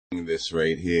this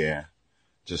right here,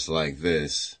 just like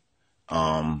this.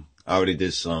 I already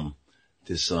did some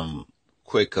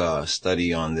quick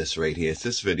study on this right here. It's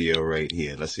this video right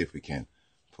here. Let's see if we can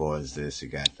pause this. You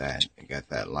got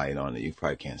that light on it. You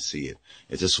probably can't see it.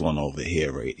 It's this one over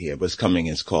here right here. But it's coming.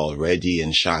 It's called Reggie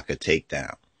and Shaka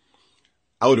Takedown.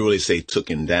 I would really say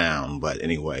tooken down, but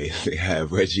anyway, they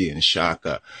have Reggie and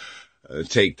Shaka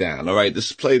takedown. All right,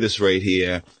 let's play this right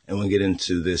here, and we'll get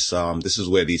into this. This is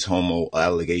where these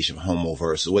allegation of homo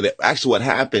verses. Where actually what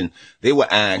happened, they were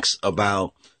asked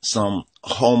about some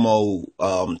homo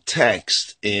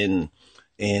text in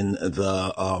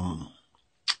the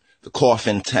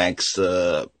coffin text,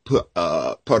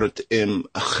 Parat im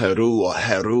Heru or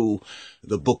Heru,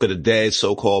 the Book of the Dead,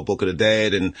 so-called Book of the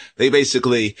Dead. And they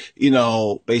basically,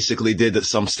 did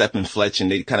some step and fletch, and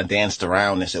they kind of danced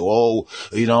around and said, oh,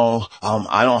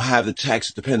 I don't have the text.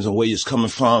 It depends on where it's coming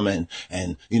from. And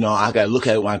I got to look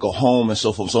at it when I go home and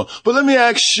so forth and so on. But let me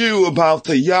ask you about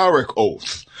the Yarick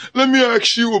oath.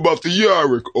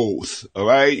 All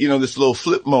right. This little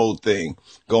flip mode thing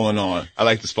going on. I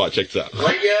like this part. Check this out.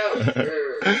 Wake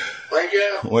up.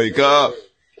 Wake up.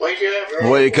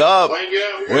 Wake up.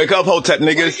 Wake up, Hotep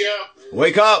niggas.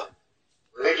 Wake up.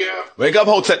 Wake up,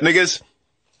 Hotep niggas.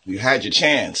 You had your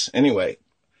chance. Anyway,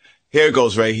 here it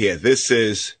goes right here. This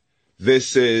is, they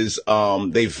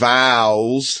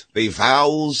vows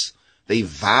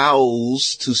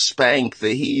to spank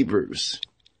the Hebrews.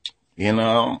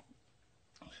 Anyway,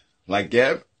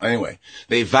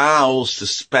 they vows to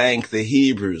spank the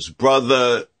Hebrews.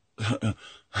 Brother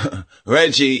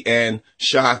Reggie and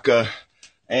Shaka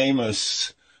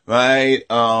Amos, right?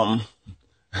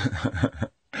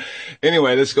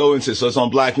 Anyway, let's go into, so it's on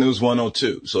Black News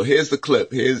 102. So here's the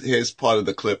clip. Here's part of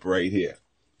the clip right here.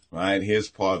 Right? Here's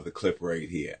part of the clip right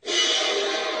here.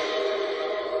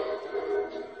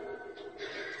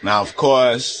 Now, of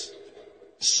course,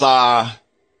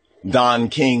 Don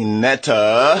King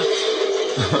Netta,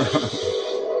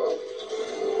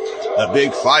 a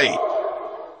big fight.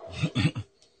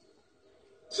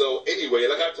 So anyway,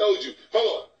 like I told you,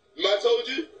 hold on. I told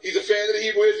you he's a fan of the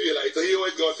Hebrew Israelites, so he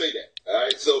always gonna say that. All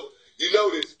right. So you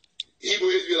notice Hebrew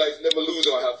Israelites never lose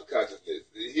on health of consciousness.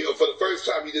 For the first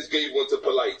time, he just gave one to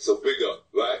Polite. So big up,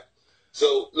 right?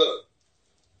 So look.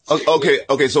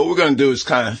 Okay. So what we're gonna do is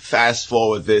kind of fast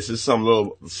forward this. It's some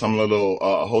little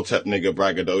Hotep nigga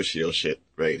braggadocio shit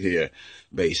right here,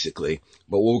 basically.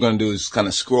 But what we're gonna do is kind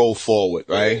of scroll forward,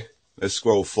 right? Yeah. Let's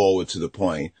scroll forward to the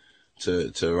point.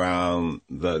 To around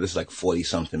this is like 40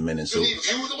 something minutes. You need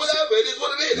views or whatever. It is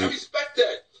what it is. I respect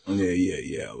that.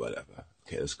 Yeah, whatever.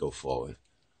 Okay, let's go forward.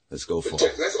 That's almost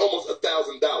 $1,000.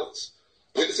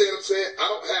 You understand what I'm saying? I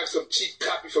don't have some cheap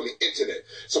copy from the internet.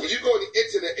 So when you go on the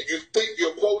internet and you think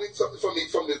you're quoting something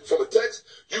from a text,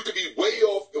 you could be way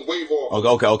off and way wrong.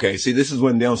 Okay. See, this is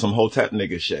when they're on some Hotep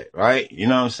nigga shit, right? You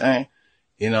know what I'm saying?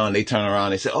 And they turn around,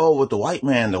 they say, oh, with the white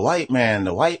man.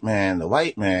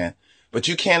 But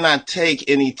you cannot take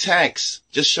any text.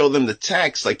 Just show them the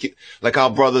text. Like our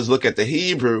brothers look at the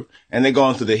Hebrew and they're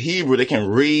going through the Hebrew. They can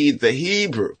read the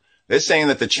Hebrew. They're saying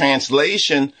that the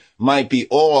translation might be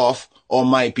off or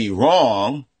might be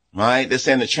wrong, right? They're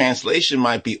saying the translation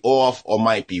might be off or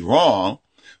might be wrong.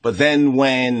 But then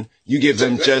when you give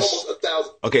them okay,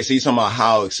 so you're talking about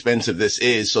how expensive this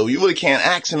is. So you really can't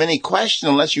ask him any question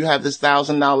unless you have this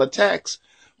 $1,000 text.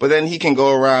 But then he can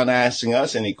go around asking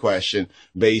us any question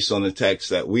based on the text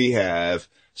that we have,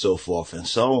 so forth and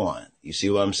so on. You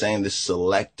see what I'm saying? This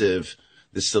selective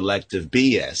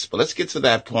BS. But let's get to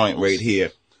that point right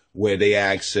here where they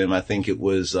asked him, I think it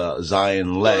was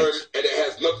Zion Lex. And it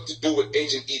has nothing to do with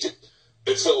ancient Egypt.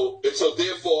 And so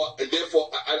therefore,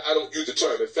 I don't use the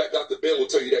term. In fact, Dr. Ben will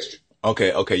tell you that's true.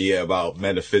 Okay, yeah, about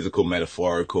metaphysical,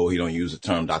 metaphorical. He don't use the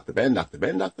term Dr. Ben. Dr.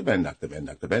 Ben.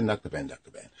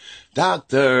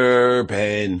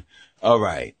 All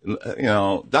right.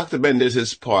 Dr. Ben did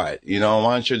his part. Why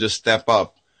don't you just step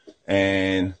up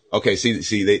and, okay,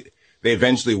 see, they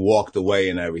eventually walked away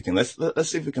and everything. Let's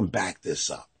see if we can back this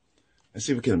up.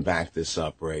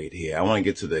 Right here. I want to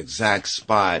get to the exact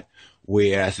spot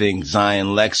where I think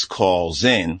Zion Lex calls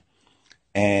in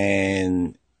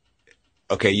and,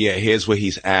 okay, yeah, here's where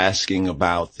he's asking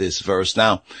about this verse.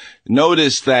 Now,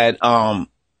 notice that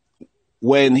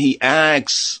when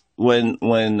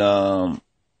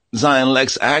Zion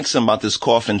Lex asks him about this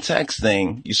coffin text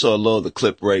thing, you saw a little of the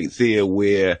clip right there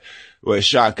where where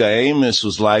Shaka Amos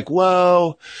was like,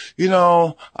 well,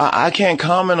 I can't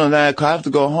comment on that 'cause I have to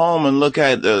go home and look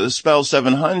at spell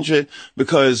 700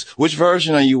 because which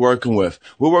version are you working with?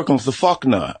 We're working with the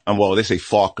Faulkner. Well, they say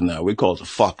Faulkner. We call it the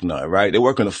Faulkner, right? They're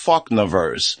working the Faulkner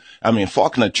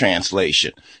Faulkner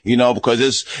translation,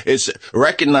 because it's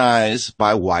recognized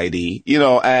by Whitey,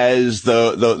 as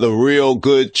the real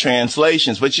good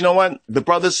translations. But you know what? The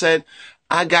brother said,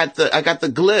 I got the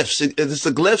glyphs. It's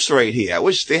the glyphs right here. I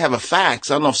wish they have a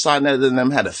fax. I don't know if Sinetta and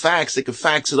them had a fax. They could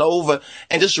fax it over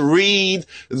and just read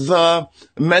the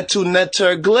Metu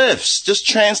Neter glyphs. Just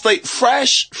translate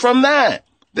fresh from that.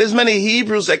 There's many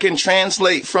Hebrews that can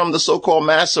translate from the so-called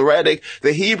Masoretic,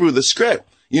 the Hebrew, the script.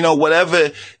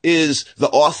 Whatever is the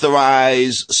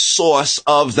authorized source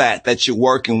of that you're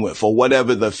working with, or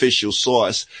whatever the official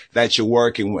source that you're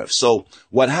working with. So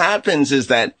what happens is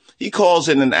that he calls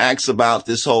in and asks about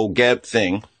this whole Geb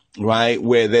thing, right?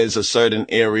 Where there's a certain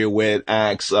area where it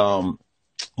asks,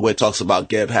 where it talks about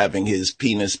Geb having his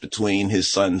penis between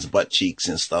his son's butt cheeks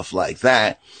and stuff like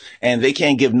that. And they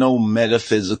can't give no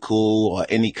metaphysical or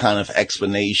any kind of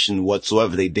explanation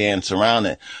whatsoever. They dance around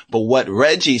it. But what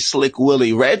Reggie, Slick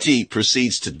Willie Reggie,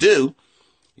 proceeds to do,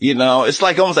 it's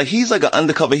like almost like he's like an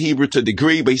undercover Hebrew to a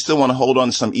degree, but he still want to hold on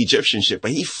to some Egyptian shit. But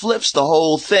he flips the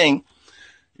whole thing.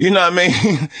 You know what I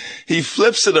mean? He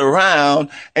flips it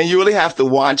around and you really have to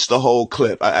watch the whole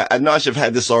clip. I know I should have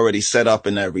had this already set up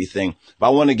and everything, but I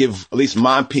want to give at least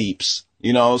my peeps,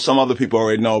 some other people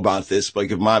already know about this, but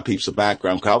give my peeps a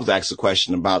background. 'Cause I was asked a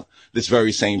question about this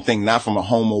very same thing, not from a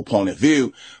homo point of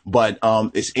view, but,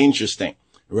 it's interesting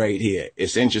right here.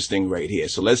 It's interesting right here.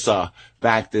 So let's,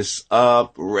 back this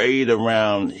up right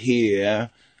around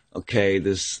here. Okay,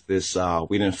 this, we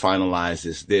didn't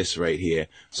finalize this right here.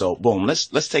 So boom,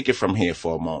 let's take it from here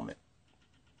for a moment.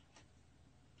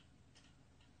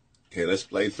 Okay, let's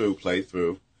play through.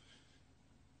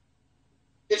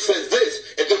 It says this,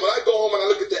 and then when I go home and I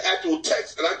look at the actual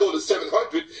text and I go to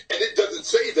 700 and it doesn't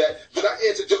say that, then I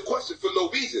answered your question for no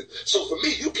reason. So for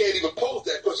me, you can't even pose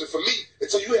that question for me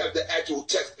until you have the actual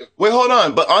text. Wait, hold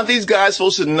on. But aren't these guys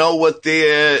supposed to know what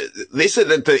they said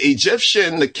that the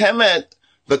Egyptian, the Kemet,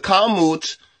 the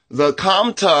Kamut, the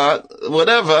Kamta,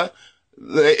 whatever,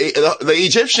 the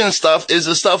Egyptian stuff is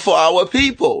the stuff for our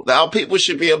people. Our people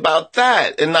should be about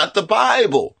that and not the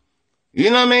Bible. You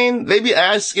know what I mean? They be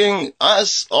asking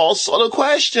us all sort of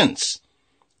questions.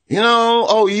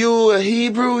 Oh, you a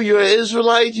Hebrew, you're an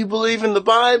Israelite, you believe in the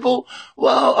Bible?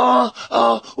 Well,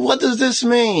 what does this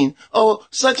mean? Oh,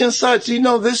 such and such. Do you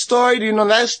know this story? Do you know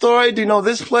that story? Do you know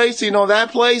this place? Do you know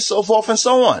that place? So forth and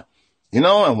so on.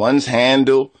 And one's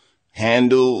handle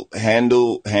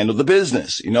the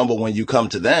business, but when you come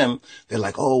to them, they're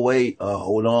like, oh, wait,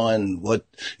 hold on. What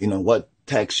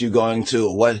text you going to?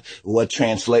 What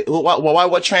translate? Why,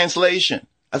 what translation?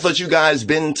 I thought you guys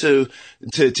been to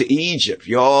Egypt.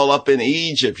 You're all up in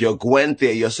Egypt. You went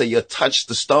there. You say you touched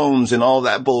the stones and all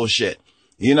that bullshit.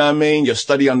 You know what I mean? You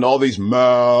study under all these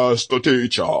master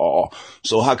teacher.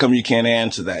 So how come you can't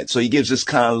answer that? So he gives this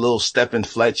kind of little step in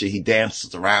Fletcher. He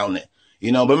dances around it.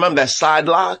 But remember that side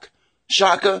lock,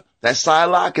 Shaka? That side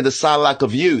lock is the side lock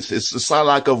of youth. It's the side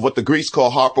lock of what the Greeks call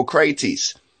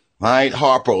Harpocrates, right?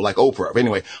 Harpo, like Oprah.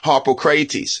 Anyway,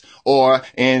 Harpocrates. Or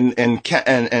in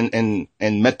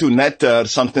Metuneta,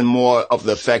 something more of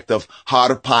the effect of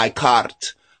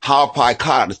Harpaikart.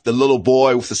 Harpaikart, the little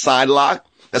boy with the side lock.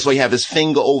 That's why you have his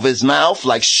finger over his mouth,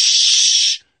 like,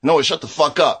 shh. No, shut the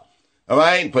fuck up. All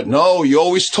right. But no, you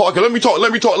always talking. Let me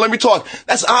talk.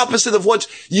 That's opposite of what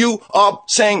you are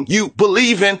saying you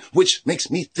believe in, which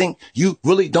makes me think you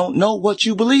really don't know what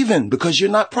you believe in because you're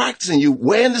not practicing. You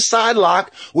wearing the side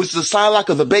lock, which is the side lock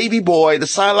of the baby boy, the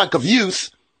side lock of youth,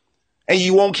 and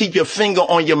you won't keep your finger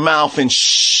on your mouth and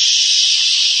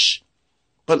shh.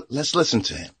 But let's listen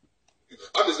to him.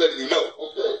 I'm just letting you know.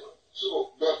 Okay.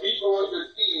 So the people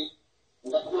understand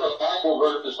Bible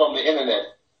verses from the internet.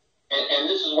 And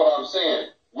this is what I'm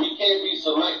saying. We can't be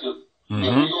selective. Mm-hmm.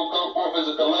 If we gonna come forth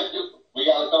as a collective, we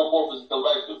gotta come forth as a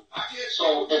collective.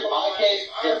 So if I can't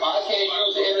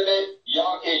use the internet,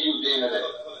 y'all can't use the internet.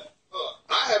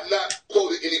 I have not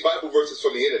quoted any Bible verses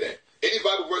from the internet. Any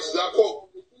Bible verses I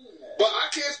quote. But I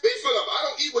can't speak for them.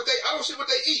 I don't shit what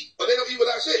they eat. Or they don't eat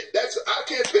what I shit. I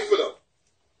can't speak for them.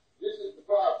 This is the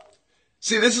problem.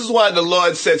 See, this is why the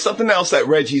Lord said something else that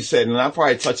Reggie said, and I'll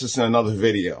probably touch this in another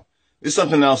video. There's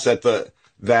something else that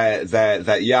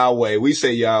Yahweh, we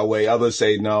say Yahweh, others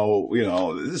say no,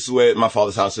 this is where my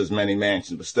father's house has many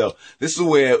mansions, but still, this is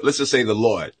where, let's just say the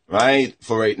Lord, right?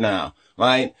 For right now,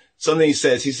 right? Something he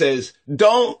says,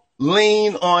 don't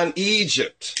lean on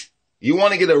Egypt. You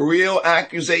want to get a real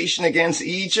accusation against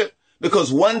Egypt?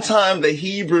 Because one time the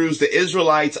Hebrews, the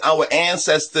Israelites, our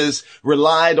ancestors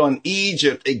relied on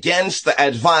Egypt against the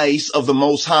advice of the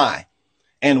Most High.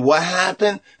 And what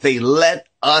happened? They let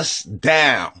us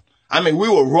down. I mean, we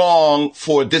were wrong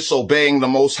for disobeying the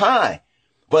Most High.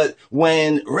 But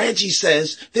when Reggie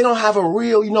says they don't have a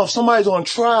real, if somebody's on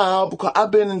trial, because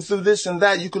I've been through this and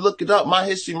that, you could look it up, my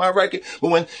history, my record.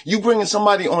 But when you bring in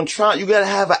somebody on trial, you got to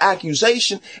have an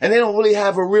accusation, and they don't really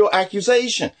have a real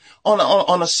accusation.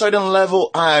 On a certain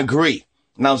level, I agree.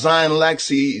 Now, Zion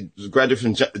Lexi, graduate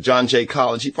from John Jay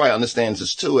College, he probably understands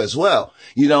this too as well.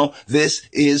 This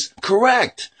is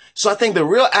correct. So I think the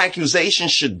real accusation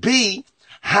should be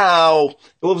how,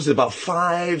 what was it, about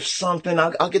 5 something?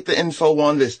 I'll get the info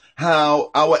on this. How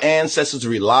our ancestors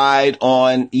relied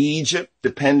on Egypt,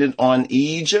 dependent on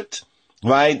Egypt,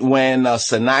 right? When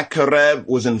Sennacherib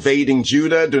was invading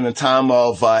Judah during the time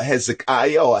of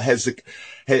Hezekiah or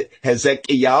Hezekiah,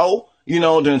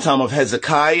 during the time of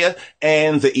Hezekiah,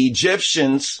 and the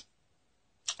Egyptians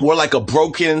were like a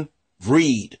broken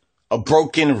reed, a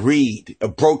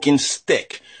broken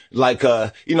stick. Like,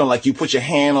 like you put your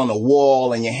hand on a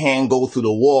wall and your hand go through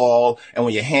the wall. And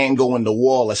when your hand go in the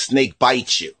wall, a snake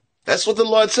bites you. That's what the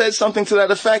Lord said, something to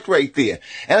that effect right there.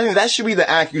 And I think that should be the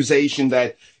accusation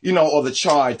that, or the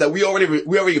charge that we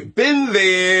already been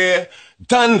there,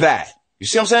 done that. You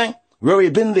see what I'm saying? We already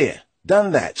been there,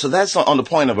 done that. So that's on the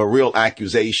point of a real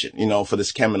accusation, for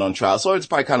this Kemet on trial. So it's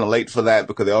probably kind of late for that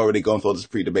because they're already going through this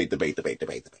pre-debate, debate.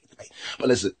 But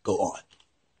let's go on.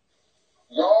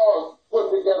 Y'all put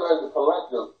together as a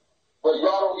collective, but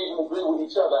y'all don't even agree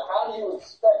with each other. How do you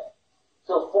expect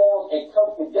to form and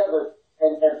come together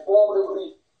and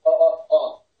formally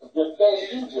defend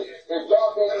Egypt if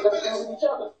y'all can't even agree with each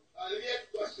other?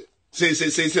 See,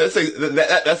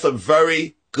 that's a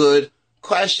very good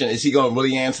question. Is he going to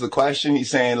really answer the question? He's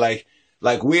saying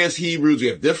like we as Hebrews, we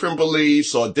have different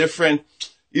beliefs or different,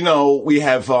 we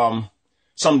have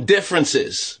some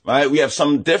differences, right? We have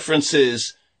some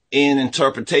differences in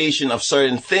interpretation of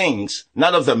certain things,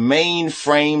 not of the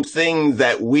mainframe thing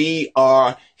that we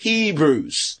are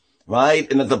Hebrews,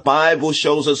 right? And that the Bible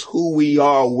shows us who we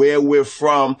are, where we're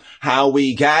from, how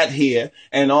we got here,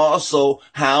 and also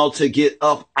how to get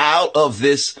up out of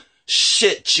this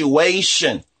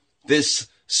situation, this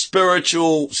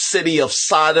spiritual city of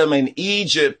Sodom and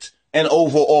Egypt and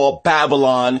overall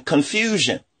Babylon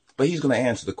confusion. But he's going to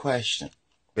answer the question,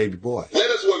 baby boy.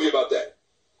 Let us worry about that.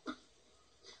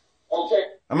 Okay.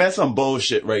 I mean, that's some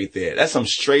bullshit right there. That's some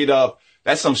straight up,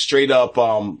 that's some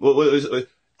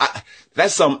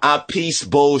at-peace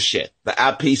bullshit. The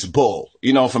at-peace bull,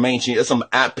 from ancient, that's some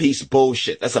at-peace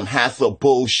bullshit. That's some Hathor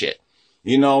bullshit.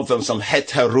 Some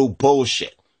heteru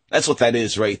bullshit. That's what that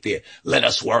is right there. Let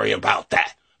us worry about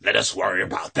that.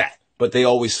 But they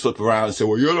always flip around and say,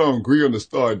 well, you don't agree on the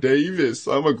Star of David.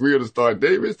 Some agree on the Star of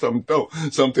David, some don't.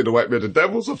 Some think the white man's the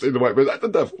devil, some think the white man's not the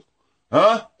devil.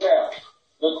 Huh? Yeah.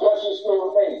 The question still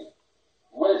remains.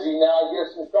 Reggie, now I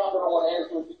guess Mr. I want to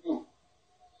answer it to you.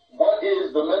 What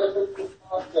is the metaphysical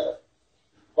concept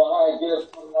behind this?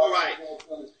 All right.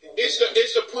 It's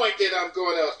the point that I'm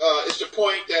going to, it's the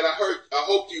point that I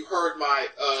hope you heard my,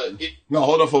 No,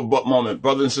 hold on for a moment.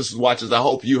 Brothers and sisters watchers, I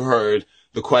hope you heard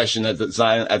the question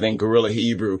that Gorilla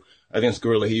Hebrew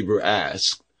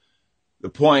asked. The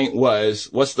point was,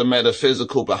 what's the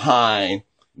metaphysical behind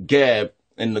Geb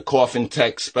in the coffin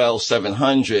text spell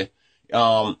 700,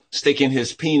 sticking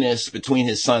his penis between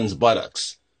his son's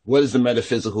buttocks? What is the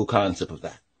metaphysical concept of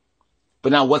that?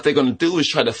 But now what they're going to do is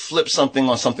try to flip something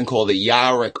on something called the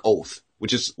Yarek oath,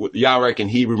 which is what Yarek in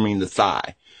Hebrew means the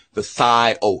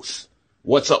thigh oath.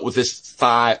 What's up with this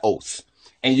thigh oath?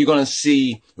 And you're going to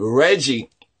see Reggie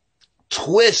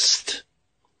twist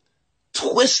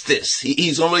this.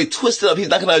 He's going to really twist it up. He's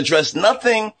not going to address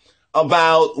nothing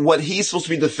about what he's supposed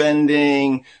to be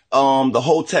defending, the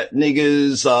Hotep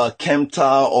niggas,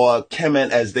 Kemta or Kemet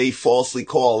as they falsely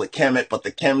call it Kemet, but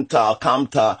the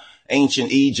Kamta,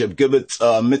 ancient Egypt, Gibbet,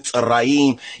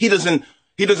 Mitzrayim. He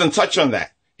doesn't touch on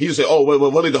that. He just say, oh,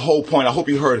 well, what is the whole point? I hope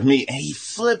you heard me. And he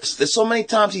flips. There's so many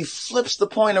times he flips the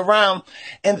point around.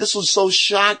 And this was so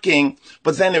shocking.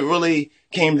 But then it really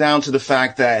came down to the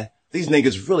fact that these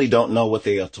niggas really don't know what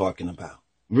they are talking about.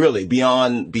 Really,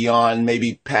 beyond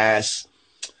maybe past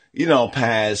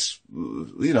the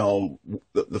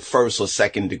first or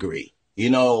second degree.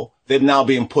 They're now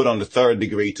being put on the third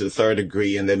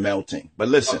degree and they're melting. But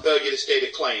listen. A failure to state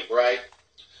a claim, right?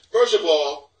 First of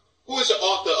all, who is the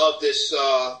author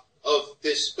of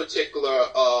this particular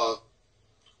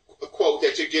quote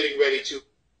that you're getting ready to?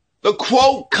 The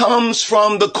quote comes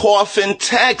from the coffin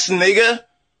text, nigga.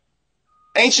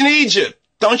 Ancient Egypt.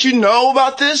 Don't you know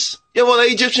about this? Yeah, well,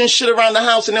 the Egyptians shit around the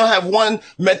house and they'll have one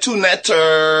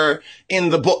metuneter in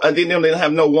the book. They don't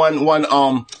have no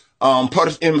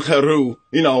Part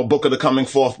Imheru, Book of the Coming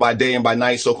Forth by Day and by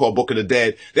Night, so-called Book of the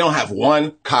Dead. They don't have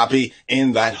one copy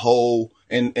in that whole,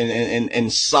 in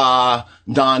Sa,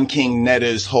 Don King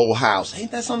Netta's whole house.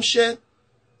 Ain't that some shit?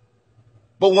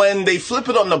 But when they flip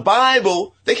it on the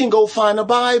Bible, they can go find the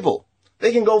Bible.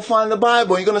 They can go find the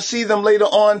Bible. You're going to see them later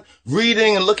on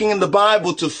reading and looking in the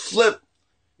Bible to flip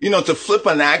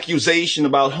an accusation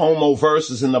about Homo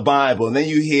verses in the Bible. And then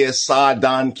you hear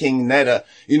Don King Netta,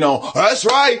 that's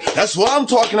right. That's what I'm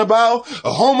talking about.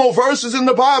 Homo verses in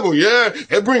the Bible. Yeah,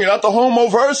 they're bringing out the Homo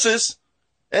verses.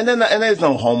 And there's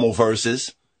no Homo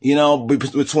verses,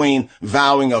 between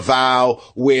vowing a vow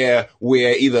where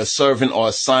either a servant or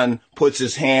a son puts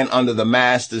his hand under the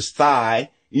master's thigh.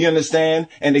 You understand?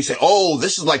 And they say, oh,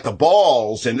 this is like the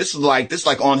balls, and this is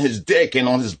like on his dick and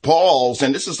on his balls,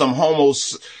 and this is some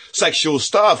homosexual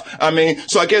stuff. I mean,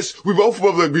 so I guess we both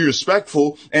will be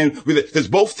respectful, and there's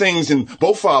both things in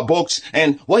both our books,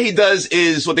 and what he does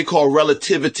is what they call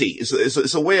relativity.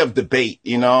 It's a way of debate,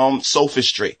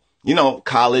 sophistry.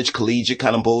 College, collegiate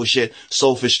kind of bullshit,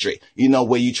 sophistry,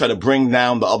 where you try to bring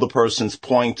down the other person's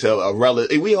point to a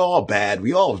relative. We all bad.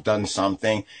 We all have done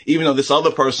something. Even though this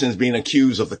other person is being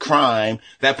accused of the crime,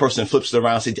 that person flips it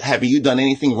around and says, have you done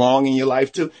anything wrong in your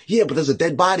life too? Yeah, but there's a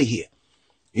dead body here,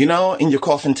 in your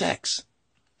coffin text.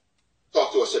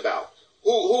 Talk to us about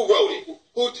who wrote it?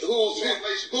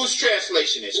 Whose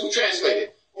translation is? Who translated?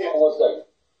 Hold on one second.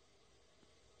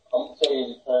 I'm going to tell you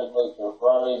the translation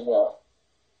right now.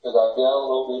 Because I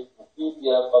downloaded the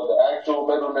PDF of the actual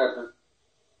middle method.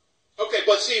 Okay,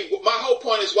 but see, my whole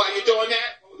point is why you're doing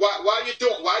that. Why you're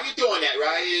doing that,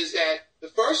 right? Is that the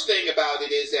first thing about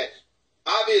it is that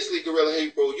obviously, Gorilla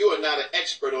Hebrew, you are not an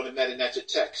expert on the meta-netter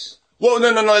text. Well, no,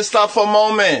 let's stop for a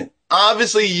moment.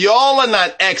 Obviously, y'all are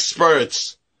not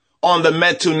experts on the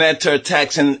Metu-Neter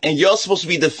text, and you're supposed to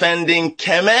be defending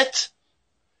Kemet.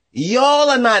 Y'all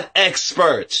are not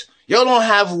experts. Y'all don't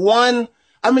have one.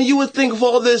 I mean, you would think of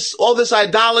all this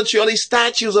idolatry, all these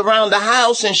statues around the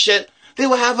house and shit, they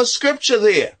would have a scripture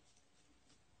there.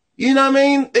 You know what I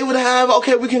mean? They would have,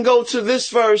 okay, we can go to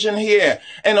this version here.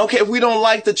 And okay, if we don't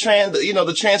like the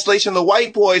translation of the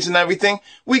white boys and everything,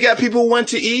 we got people who went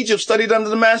to Egypt, studied under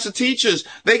the master teachers.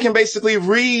 They can basically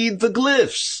read the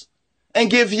glyphs and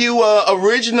give you a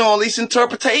original, at least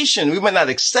interpretation. We might not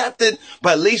accept it,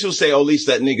 but at least we'll say, oh, at least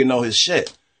that nigga know his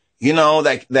shit.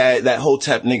 That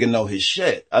Hotep nigga know his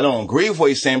shit. I don't agree with what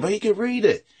he's saying, but he can read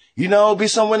it. Be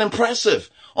somewhat impressive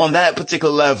on that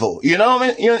particular level. You know what I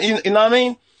mean? You know what I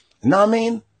mean? You know what I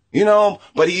mean?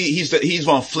 But he's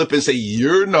gonna flip and say,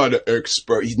 you're not an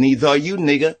expert. Neither are you,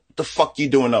 nigga. What the fuck you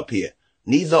doing up here?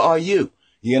 Neither are you.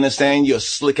 You understand? You're a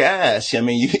slick ass. I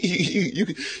mean,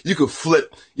 you could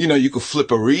flip, you could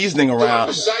flip a reasoning around.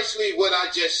 Precisely what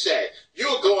I just said.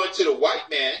 You're going to the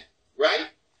white man, right?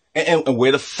 And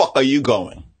where the fuck are you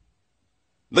going?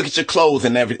 Look at your clothes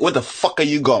and everything. Where the fuck are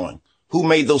you going? Who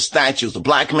made those statues? The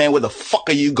black man, where the fuck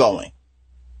are you going?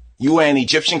 You wearing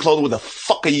Egyptian clothing, where the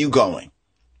fuck are you going?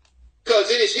 Because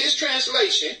it is his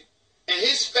translation and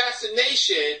his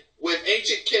fascination with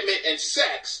ancient Kemet and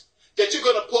sex that you're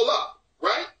going to pull up,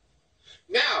 right?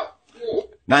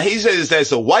 Now he says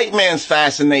there's a white man's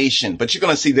fascination, but you're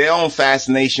going to see their own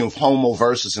fascination with Homo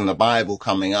verses in the Bible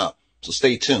coming up. So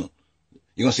stay tuned.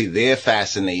 You're going to see their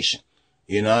fascination.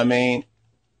 You know what I mean?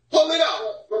 Pull it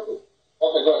up. Okay,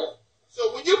 go ahead.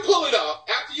 So when you pull it up,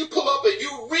 after you pull up and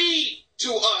you read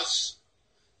to us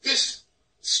this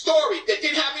story that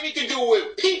didn't have anything to do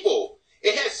with people,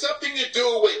 it had something to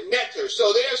do with netter.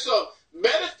 So there's some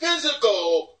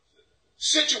metaphysical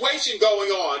situation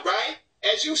going on, right?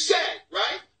 As you said,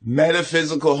 right?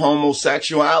 Metaphysical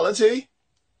homosexuality?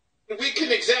 We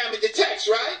can examine the text,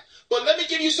 right? But let me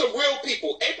give you some real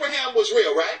people. Abraham was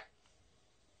real, right?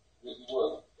 Yes, he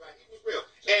was. Right, he was real.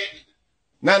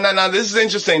 And Now, this is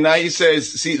interesting. Now he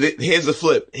says, see, here's the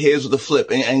flip. Here's the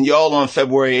flip. And y'all on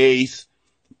February 8th,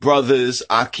 brothers,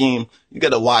 Akeem, you got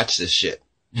to watch this shit.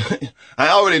 I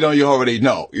already know you already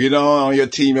know. On your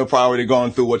team, you're probably already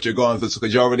going through what you're going through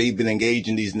because you already been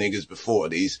engaging these niggas before.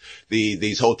 These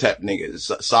Hotep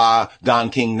niggas. Don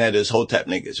King Netta's Hotep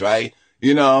niggas, right?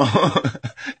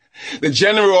 The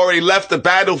general already left the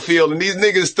battlefield and these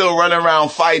niggas still running around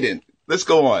fighting. Let's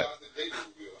go on.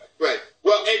 Right.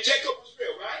 Well, and Jacob was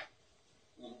real, right?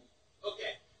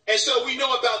 Okay. And so we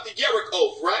know about the Yerrick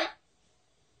oath, right?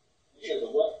 Yeah,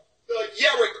 the what? The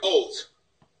Yerrick oath.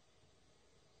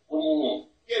 What do you mean?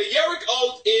 Yeah, the Yerrick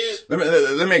oath is...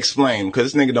 Let me explain,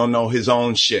 because this nigga don't know his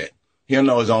own shit. He don't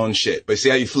know his own shit. But see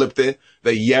how you flipped it?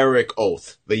 The Yerek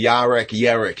oath. The Yarek,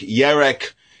 Yerek.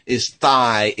 Yerek is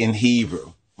thigh in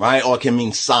Hebrew, right? Or it can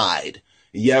mean side.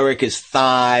 Yerek is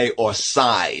thigh or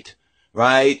side,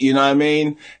 right? You know what I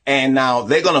mean? And now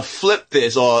they're going to flip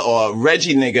this, or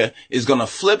Reggie nigga is going to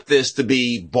flip this to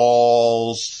be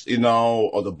balls, you know,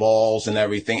 or the balls and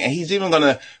everything. And he's even going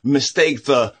to mistake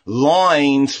the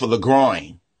loins for the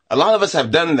groin. A lot of us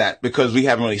have done that because we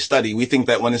haven't really studied. We think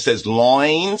that when it says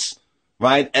loins,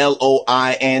 right?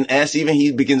 L-O-I-N-S, even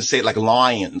he begins to say it like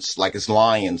lions, like it's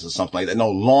lions or something like that.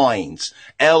 No, loins.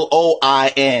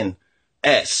 L-O-I-N-S,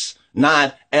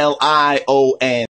 not L-I-O-N.